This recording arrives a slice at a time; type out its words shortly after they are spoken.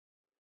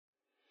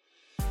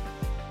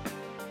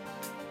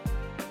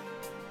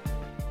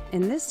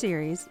In this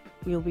series,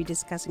 we will be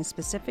discussing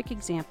specific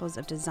examples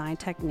of design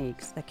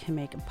techniques that can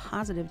make a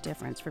positive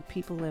difference for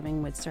people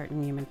living with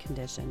certain human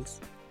conditions.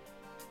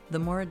 The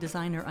more a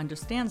designer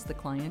understands the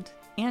client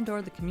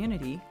and/or the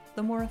community,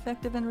 the more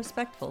effective and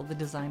respectful the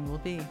design will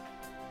be.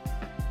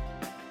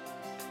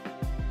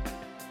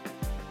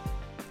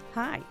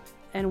 Hi,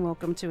 and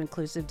welcome to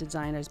Inclusive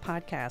Designers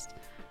Podcast.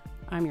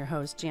 I'm your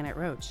host, Janet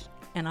Roach.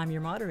 And I'm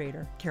your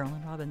moderator,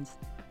 Carolyn Robbins.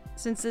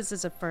 Since this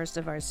is the first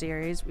of our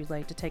series, we'd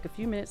like to take a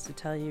few minutes to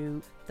tell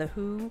you the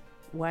who,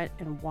 what,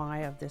 and why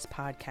of this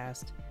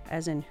podcast,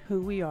 as in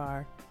who we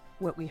are,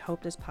 what we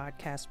hope this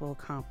podcast will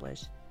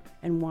accomplish,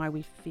 and why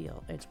we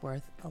feel it's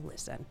worth a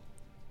listen.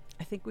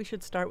 I think we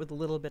should start with a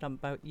little bit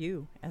about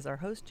you as our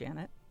host,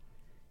 Janet,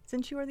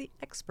 since you are the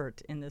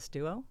expert in this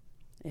duo.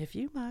 If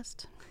you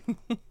must.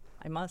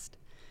 I must.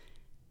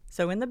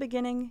 So in the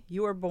beginning,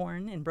 you were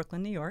born in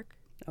Brooklyn, New York.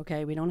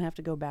 Okay, we don't have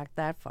to go back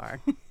that far.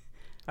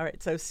 All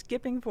right, so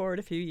skipping forward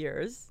a few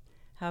years,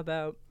 how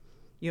about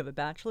you have a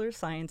Bachelor of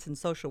Science in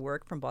Social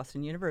Work from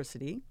Boston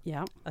University,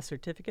 Yeah. a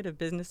Certificate of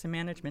Business and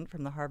Management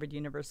from the Harvard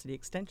University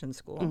Extension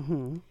School.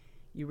 Mm-hmm.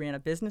 You ran a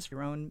business,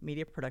 your own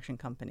media production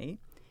company,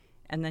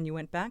 and then you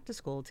went back to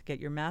school to get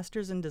your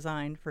Master's in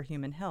Design for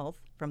Human Health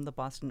from the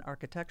Boston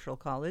Architectural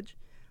College,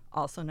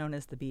 also known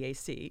as the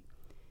BAC.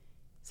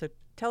 So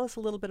tell us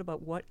a little bit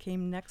about what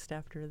came next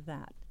after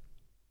that.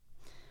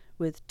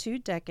 With 2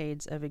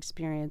 decades of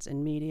experience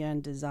in media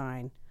and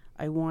design,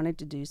 I wanted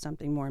to do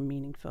something more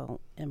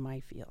meaningful in my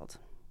field.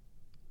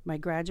 My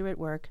graduate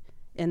work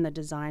in the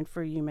Design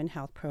for Human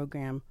Health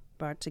program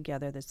brought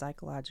together the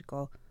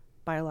psychological,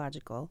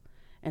 biological,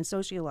 and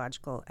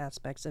sociological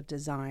aspects of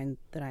design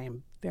that I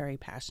am very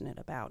passionate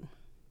about.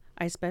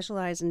 I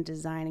specialize in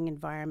designing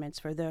environments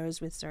for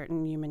those with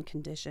certain human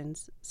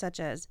conditions,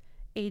 such as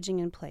aging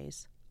in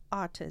place,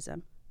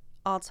 autism,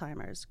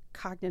 Alzheimer's,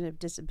 cognitive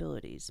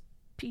disabilities,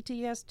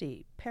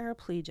 PTSD,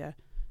 paraplegia,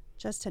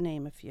 just to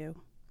name a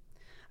few.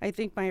 I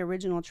think my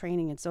original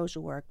training in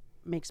social work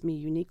makes me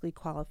uniquely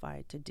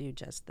qualified to do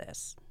just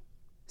this.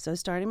 So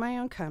starting my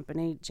own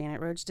company, Janet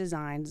Roach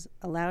Designs,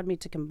 allowed me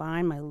to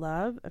combine my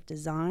love of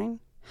design,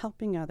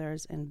 helping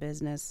others, and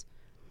business.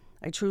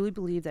 I truly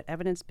believe that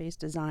evidence-based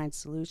design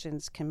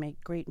solutions can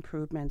make great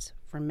improvements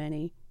for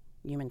many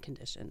human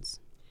conditions.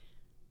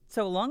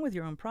 So along with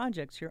your own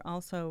projects, you're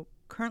also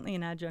currently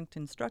an adjunct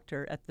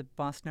instructor at the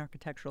Boston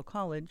Architectural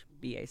College,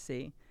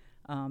 BAC.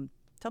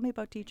 Tell me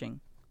about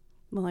teaching.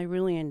 Well, I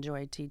really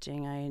enjoy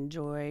teaching. I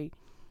enjoy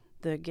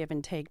the give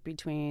and take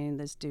between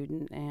the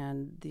student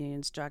and the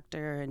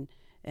instructor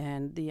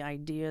and the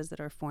ideas that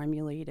are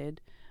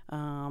formulated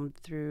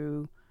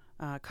through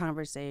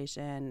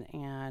conversation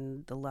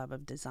and the love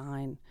of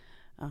design.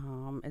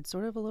 It's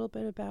sort of a little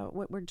bit about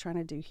what we're trying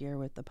to do here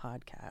with the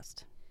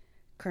podcast.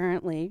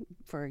 Currently,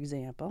 for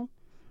example,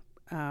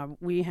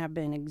 we have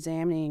been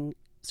examining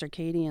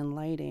circadian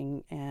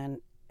lighting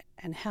and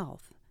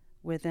health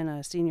within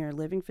a senior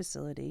living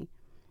facility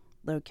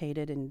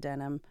located in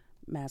Denham,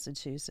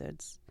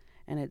 Massachusetts,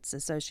 and it's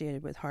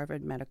associated with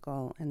Harvard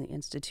Medical and the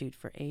Institute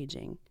for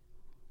Aging.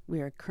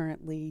 We are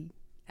currently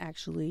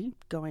actually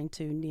going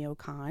to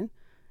NeoCon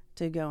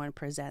to go and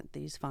present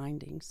these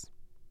findings.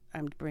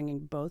 I'm bringing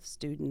both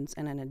students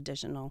and an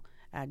additional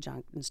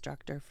adjunct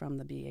instructor from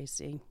the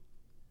BAC.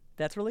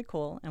 That's really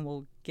cool, and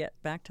we'll get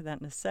back to that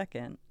in a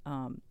second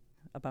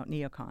about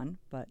NeoCon.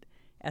 But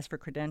as for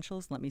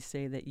credentials, let me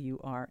say that you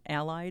are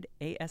Allied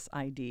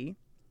ASID,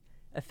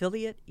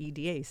 Affiliate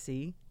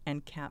EDAC,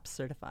 and CAPS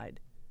certified.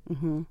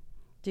 Mm-hmm.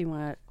 Do you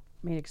want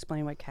me to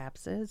explain what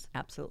CAPS is?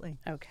 Absolutely.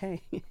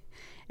 Okay.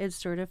 It's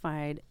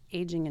Certified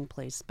Aging in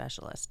Place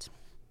Specialist.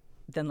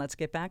 Then let's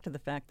get back to the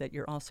fact that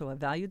you're also a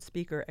valued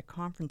speaker at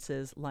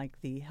conferences like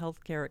the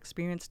Healthcare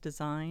Experience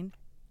Design,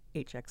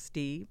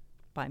 HXD,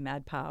 by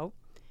MadPow,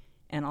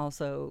 and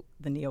also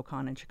the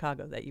NeoCon in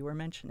Chicago that you were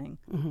mentioning.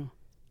 Mm-hmm.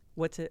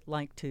 What's it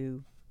like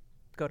to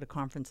go to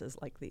conferences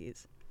like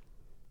these?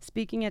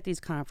 Speaking at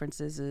these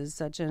conferences is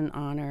such an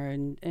honor,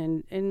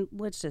 and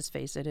let's just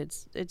face it,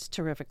 it's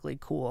terrifically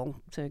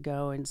cool to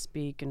go and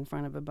speak in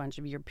front of a bunch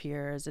of your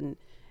peers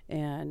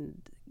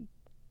and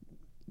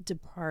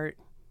depart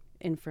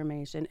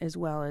information as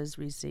well as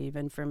receive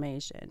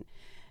information.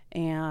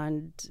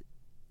 And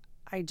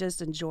I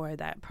just enjoy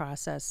that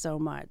process so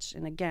much.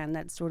 And again,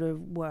 that's sort of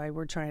why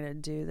we're trying to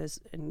do this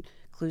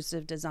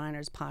Inclusive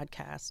Designers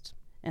podcast.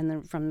 And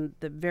then from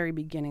the very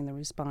beginning, the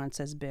response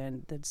has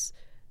been that's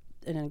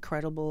an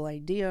incredible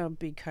idea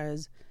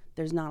because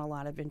there's not a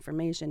lot of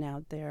information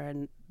out there.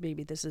 And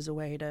maybe this is a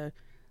way to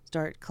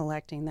start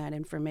collecting that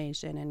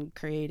information and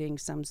creating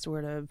some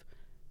sort of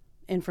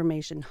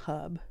information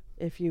hub,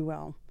 if you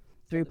will,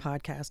 through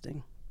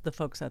podcasting. The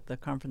folks at the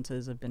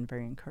conferences have been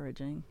very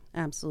encouraging.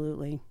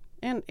 Absolutely.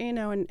 And, you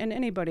know, and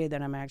anybody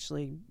that I'm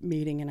actually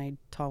meeting, and I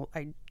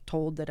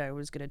told that I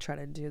was going to try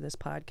to do this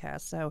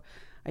podcast. So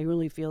I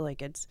really feel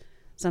like it's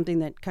something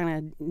that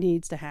kind of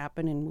needs to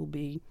happen and will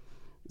be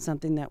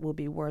something that will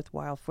be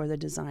worthwhile for the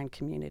design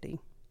community.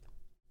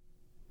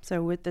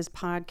 So with this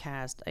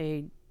podcast,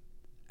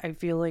 I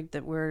feel like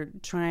that we're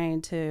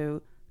trying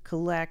to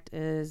collect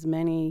as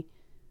many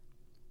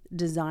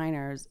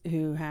designers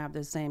who have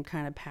the same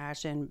kind of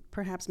passion,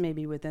 perhaps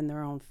maybe within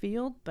their own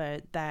field,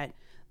 but that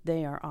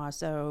they are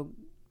also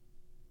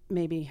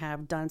maybe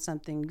have done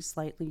something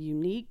slightly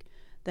unique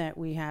that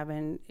we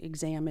haven't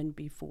examined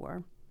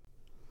before.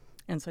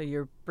 And so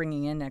you're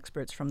bringing in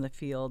experts from the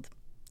field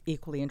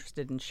equally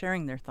interested in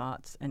sharing their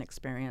thoughts and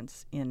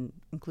experience in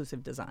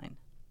inclusive design.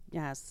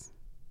 Yes.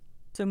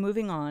 So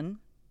moving on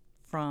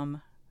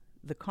from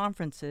the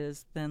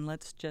conferences, then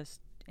let's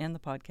just end the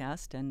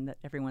podcast and that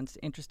everyone's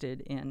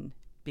interested in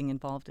being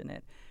involved in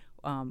it.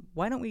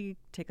 Why don't we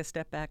take a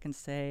step back and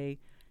say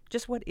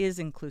just what is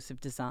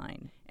inclusive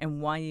design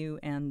and why you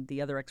and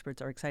the other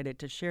experts are excited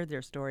to share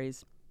their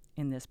stories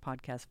in this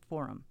podcast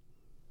forum?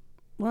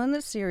 Well, in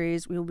this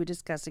series, we will be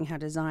discussing how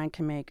design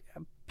can make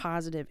a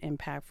positive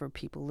impact for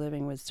people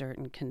living with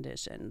certain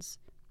conditions.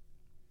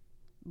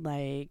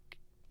 Like,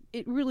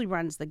 it really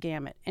runs the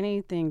gamut.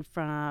 Anything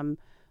from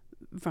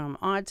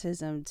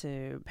autism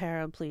to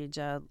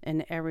paraplegia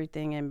and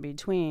everything in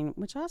between,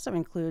 which also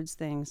includes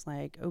things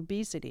like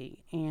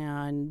obesity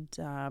and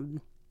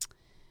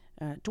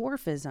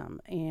dwarfism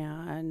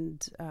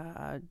and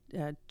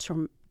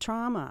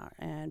trauma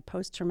and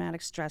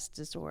post-traumatic stress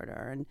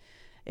disorder. And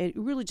it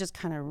really just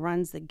kind of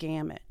runs the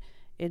gamut.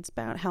 It's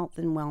about health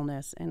and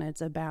wellness, and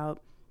it's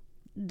about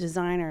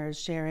designers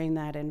sharing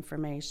that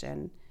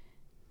information.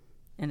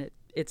 And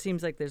it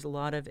seems like there's a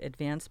lot of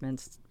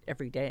advancements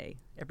every day.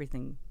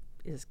 Everything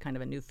is kind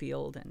of a new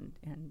field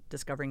and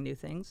discovering new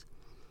things.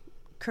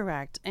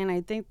 Correct. And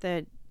I think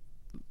that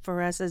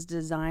for us as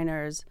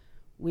designers,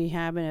 we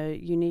have a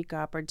unique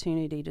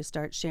opportunity to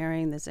start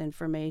sharing this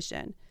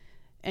information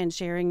and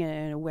sharing it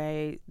in a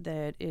way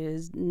that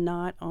is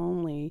not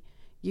only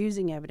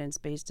using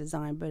evidence-based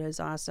design, but is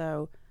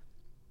also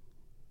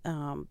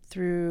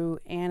through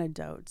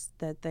anecdotes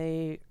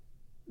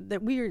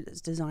that we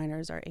as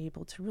designers are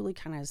able to really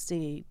kind of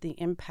see the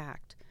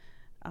impact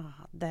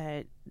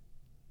that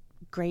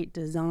great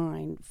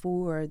design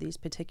for these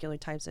particular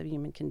types of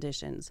human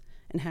conditions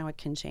and how it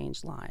can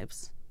change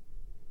lives.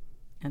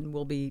 And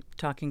we'll be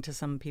talking to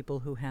some people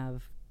who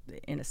have,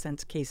 in a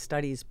sense, case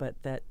studies, but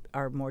that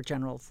are more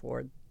general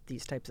for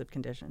these types of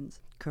conditions.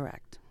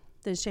 Correct.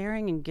 The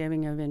sharing and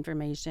giving of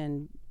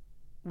information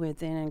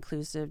within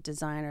Inclusive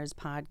Designers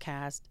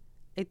podcast,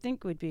 I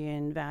think would be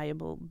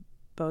invaluable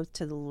both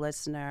to the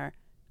listener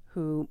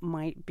who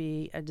might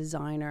be a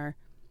designer,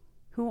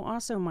 who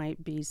also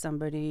might be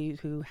somebody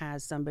who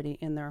has somebody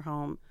in their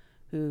home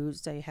who,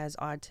 say, has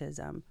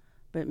autism.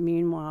 But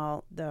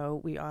meanwhile,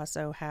 though, we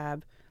also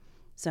have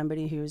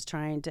somebody who's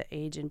trying to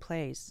age in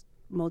place.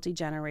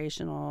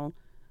 Multi-generational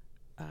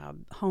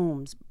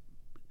homes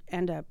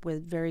end up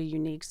with very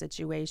unique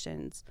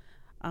situations.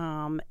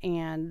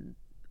 And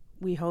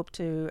we hope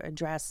to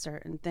address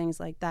certain things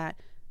like that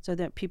so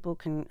that people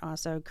can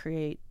also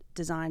create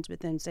designs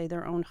within, say,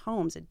 their own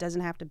homes. It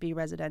doesn't have to be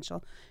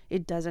residential.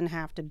 It doesn't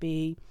have to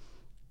be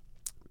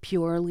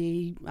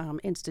purely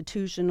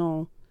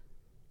institutional,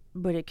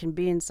 but it can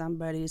be in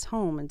somebody's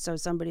home. And so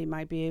somebody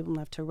might be able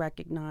enough to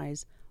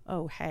recognize,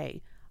 oh,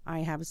 hey, I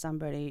have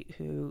somebody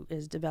who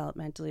is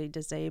developmentally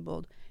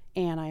disabled,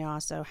 and I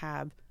also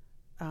have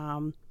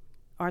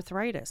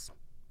arthritis,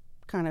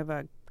 kind of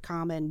a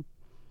common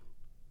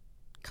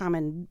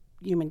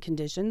human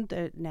condition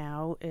that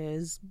now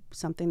is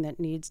something that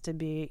needs to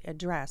be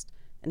addressed.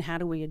 And how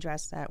do we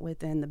address that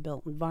within the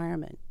built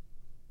environment?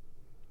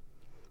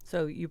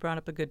 So you brought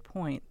up a good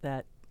point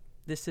that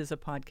this is a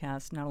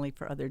podcast not only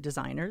for other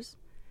designers,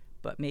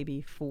 but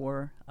maybe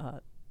for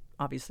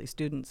obviously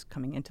students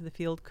coming into the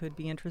field could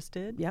be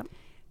interested. Yep.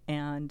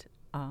 And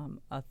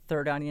a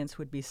third audience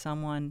would be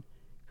someone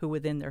who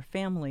within their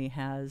family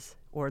has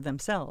or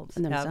themselves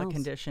have a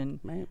condition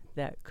right.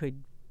 that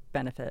could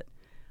benefit.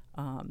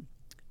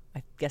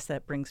 I guess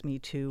that brings me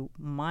to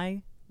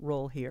my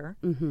role here.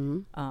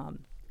 Mm-hmm.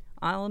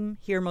 I'm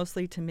here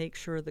mostly to make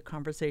sure the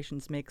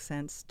conversations make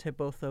sense to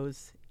both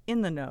those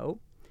in the know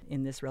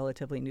in this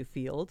relatively new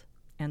field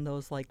and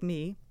those like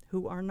me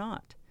who are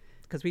not.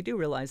 Because we do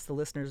realize the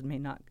listeners may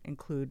not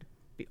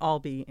all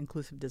be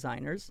inclusive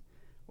designers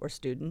or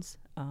students,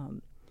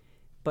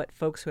 but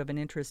folks who have an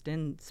interest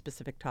in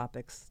specific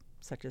topics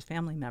such as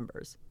family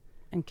members.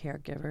 And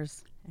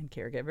caregivers. And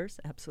caregivers,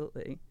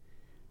 absolutely.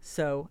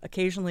 So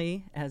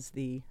occasionally, as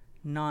the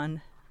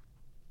non-designer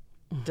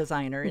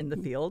in the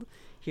field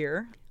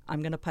here,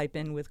 I'm going to pipe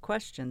in with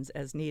questions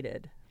as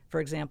needed.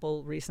 For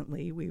example,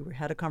 recently we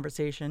had a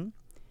conversation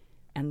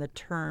and the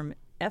term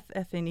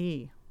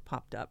FF&E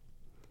popped up.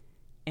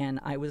 And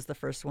I was the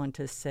first one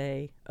to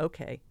say,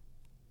 okay,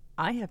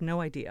 I have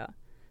no idea.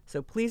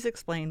 So please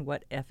explain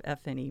what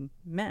FF&E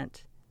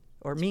meant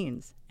or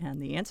means. And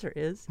the answer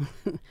is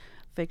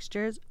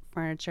fixtures,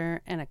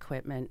 furniture, and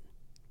equipment.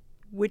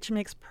 Which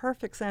makes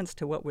perfect sense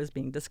to what was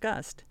being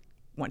discussed.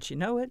 Once you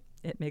know it,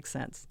 it makes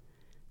sense.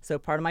 So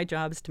part of my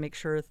job is to make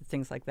sure that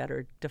things like that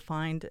are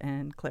defined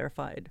and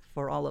clarified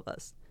for all of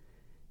us.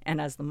 And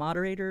as the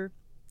moderator,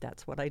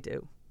 that's what I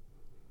do.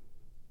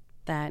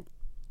 That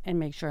And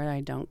make sure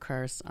I don't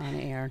curse on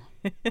air.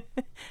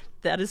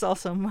 That is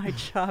also my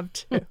job,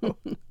 too.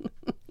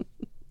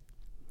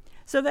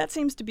 So that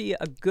seems to be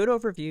a good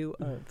overview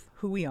of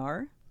who we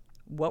are,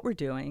 what we're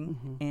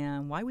doing,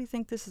 and why we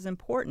think this is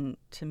important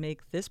to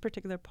make this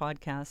particular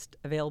podcast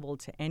available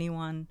to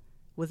anyone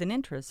with an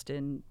interest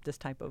in this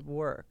type of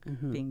work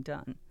being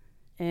done.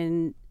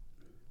 And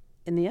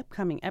in the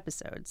upcoming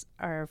episodes,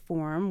 our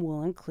forum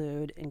will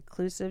include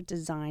inclusive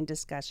design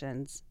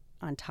discussions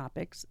on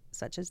topics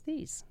such as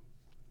these.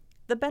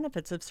 The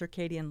benefits of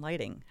circadian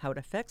lighting, how it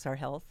affects our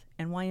health,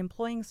 and why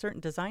employing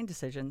certain design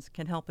decisions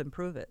can help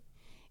improve it.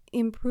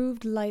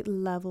 Improved light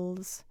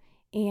levels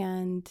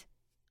and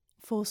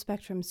full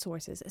spectrum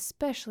sources,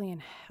 especially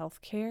in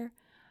healthcare,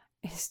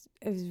 is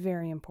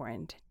very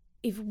important.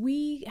 If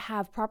we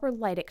have proper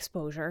light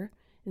exposure,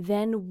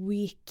 then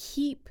we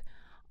keep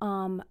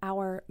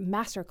our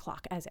master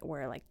clock, as it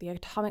were, like the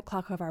atomic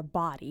clock of our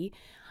body,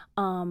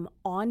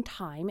 on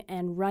time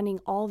and running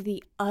all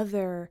the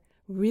other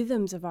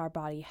rhythms of our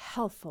body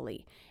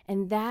healthfully.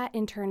 And that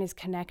in turn is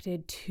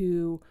connected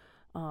to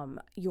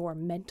your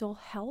mental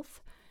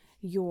health,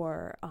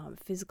 your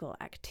physical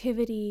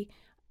activity.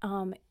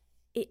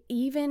 It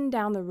even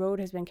down the road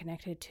has been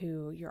connected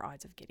to your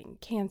odds of getting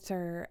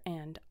cancer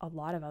and a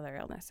lot of other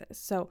illnesses.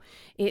 So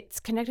it's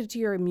connected to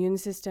your immune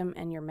system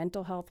and your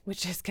mental health,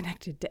 which is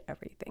connected to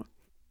everything.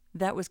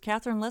 That was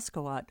Catherine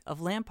Lescowat of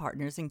Lamp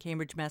Partners in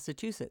Cambridge,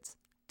 Massachusetts,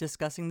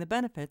 discussing the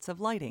benefits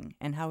of lighting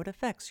and how it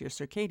affects your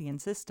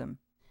circadian system.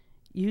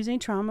 Using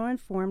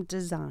trauma-informed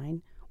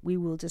design, we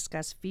will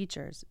discuss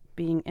features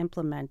being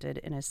implemented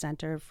in a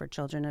center for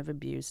children of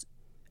abuse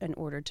in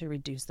order to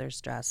reduce their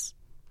stress.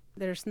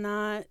 There's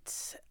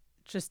not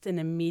just an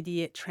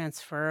immediate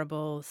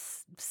transferable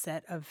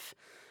set of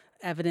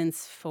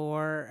evidence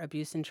for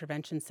abuse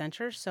intervention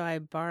centers, so I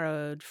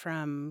borrowed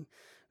from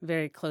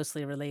very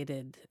closely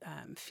related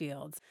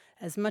fields.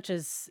 As much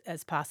as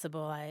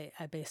possible, I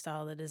based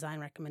all the design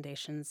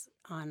recommendations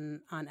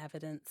on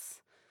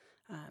evidence.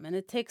 And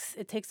it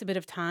takes a bit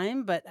of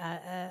time, but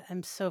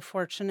I'm so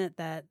fortunate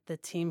that the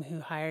team who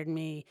hired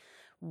me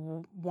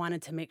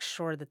wanted to make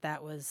sure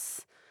that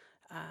was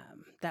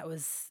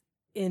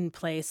in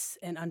place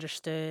and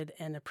understood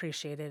and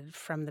appreciated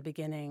from the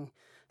beginning.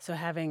 So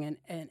having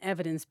an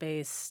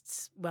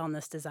evidence-based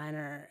wellness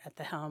designer at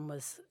the helm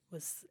was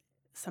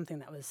something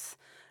that was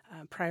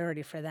a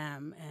priority for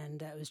them,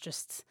 and it was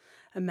just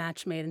a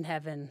match made in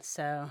heaven.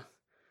 So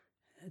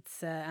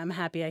it's I'm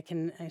happy I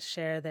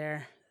share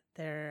their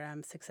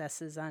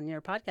successes on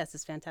your podcast.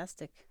 It's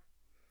fantastic.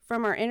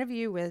 From our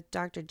interview with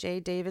Dr.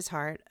 J. Davis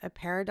Hart, a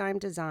Paradigm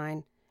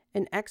Design,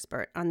 an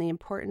expert on the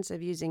importance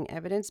of using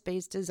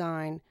evidence-based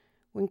design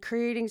when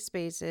creating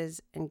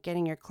spaces and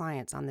getting your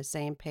clients on the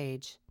same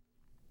page.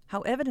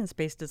 How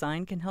evidence-based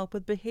design can help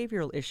with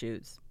behavioral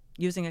issues,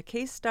 using a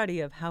case study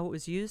of how it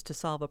was used to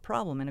solve a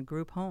problem in a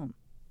group home.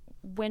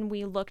 When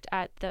we looked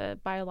at the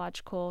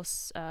biological,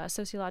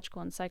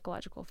 sociological, and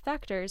psychological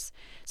factors,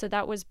 so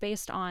that was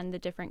based on the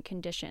different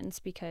conditions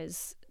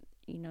because,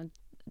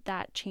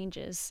 that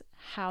changes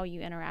how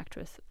you interact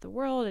with the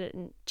world. It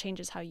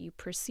changes how you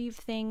perceive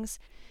things.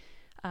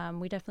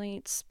 We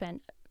definitely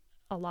spent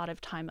a lot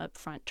of time up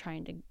front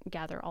trying to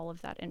gather all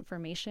of that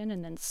information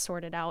and then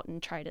sort it out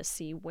and try to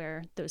see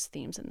where those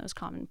themes and those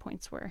common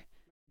points were.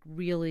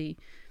 Really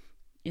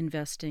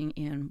investing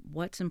in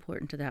what's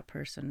important to that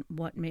person,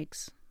 what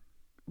makes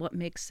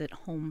it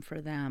home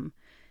for them,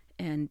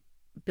 and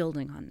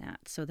building on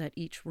that so that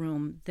each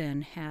room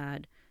then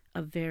had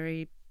a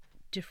very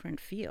different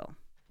feel.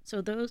 So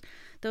those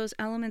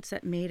elements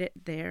that made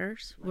it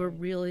theirs were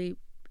really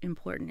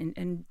important,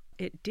 and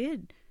it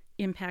did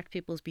impact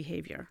people's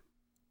behavior.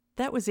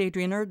 That was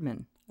Adrienne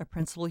Erdman, a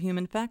principal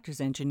human factors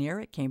engineer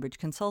at Cambridge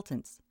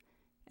Consultants,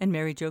 and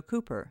Mary Jo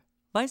Cooper,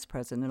 Vice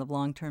President of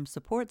Long-Term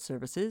Support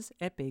Services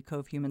at Bay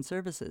Cove Human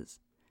Services,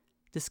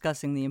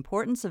 discussing the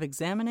importance of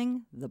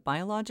examining the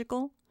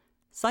biological,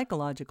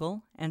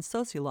 psychological, and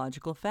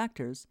sociological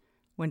factors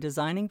when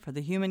designing for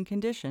the human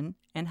condition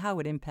and how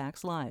it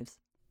impacts lives.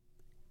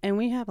 And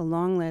we have a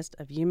long list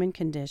of human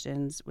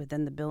conditions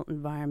within the built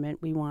environment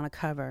we want to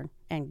cover,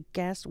 and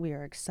guests we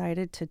are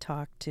excited to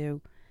talk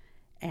to,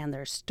 and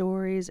their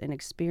stories and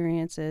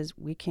experiences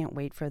we can't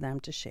wait for them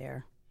to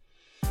share.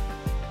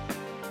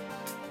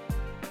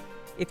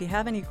 If you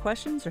have any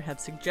questions or have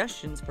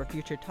suggestions for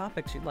future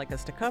topics you'd like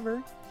us to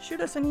cover,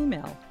 shoot us an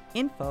email,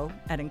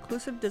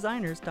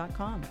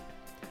 info@inclusivedesigners.com.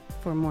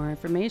 For more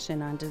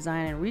information on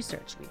design and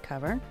research we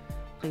cover,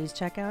 please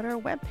check out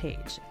our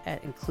webpage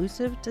at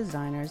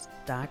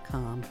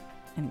inclusivedesigners.com.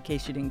 And in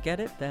case you didn't get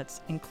it,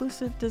 that's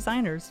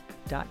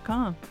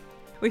inclusivedesigners.com.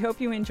 We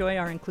hope you enjoy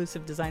our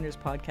Inclusive Designers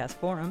podcast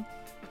forum.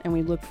 And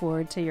we look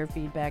forward to your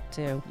feedback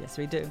too. Yes,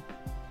 we do.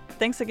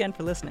 Thanks again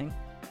for listening.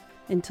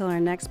 Until our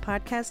next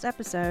podcast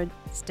episode,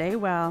 stay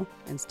well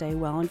and stay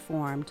well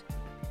informed.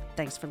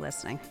 Thanks for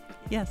listening.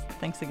 Yes,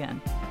 thanks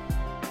again.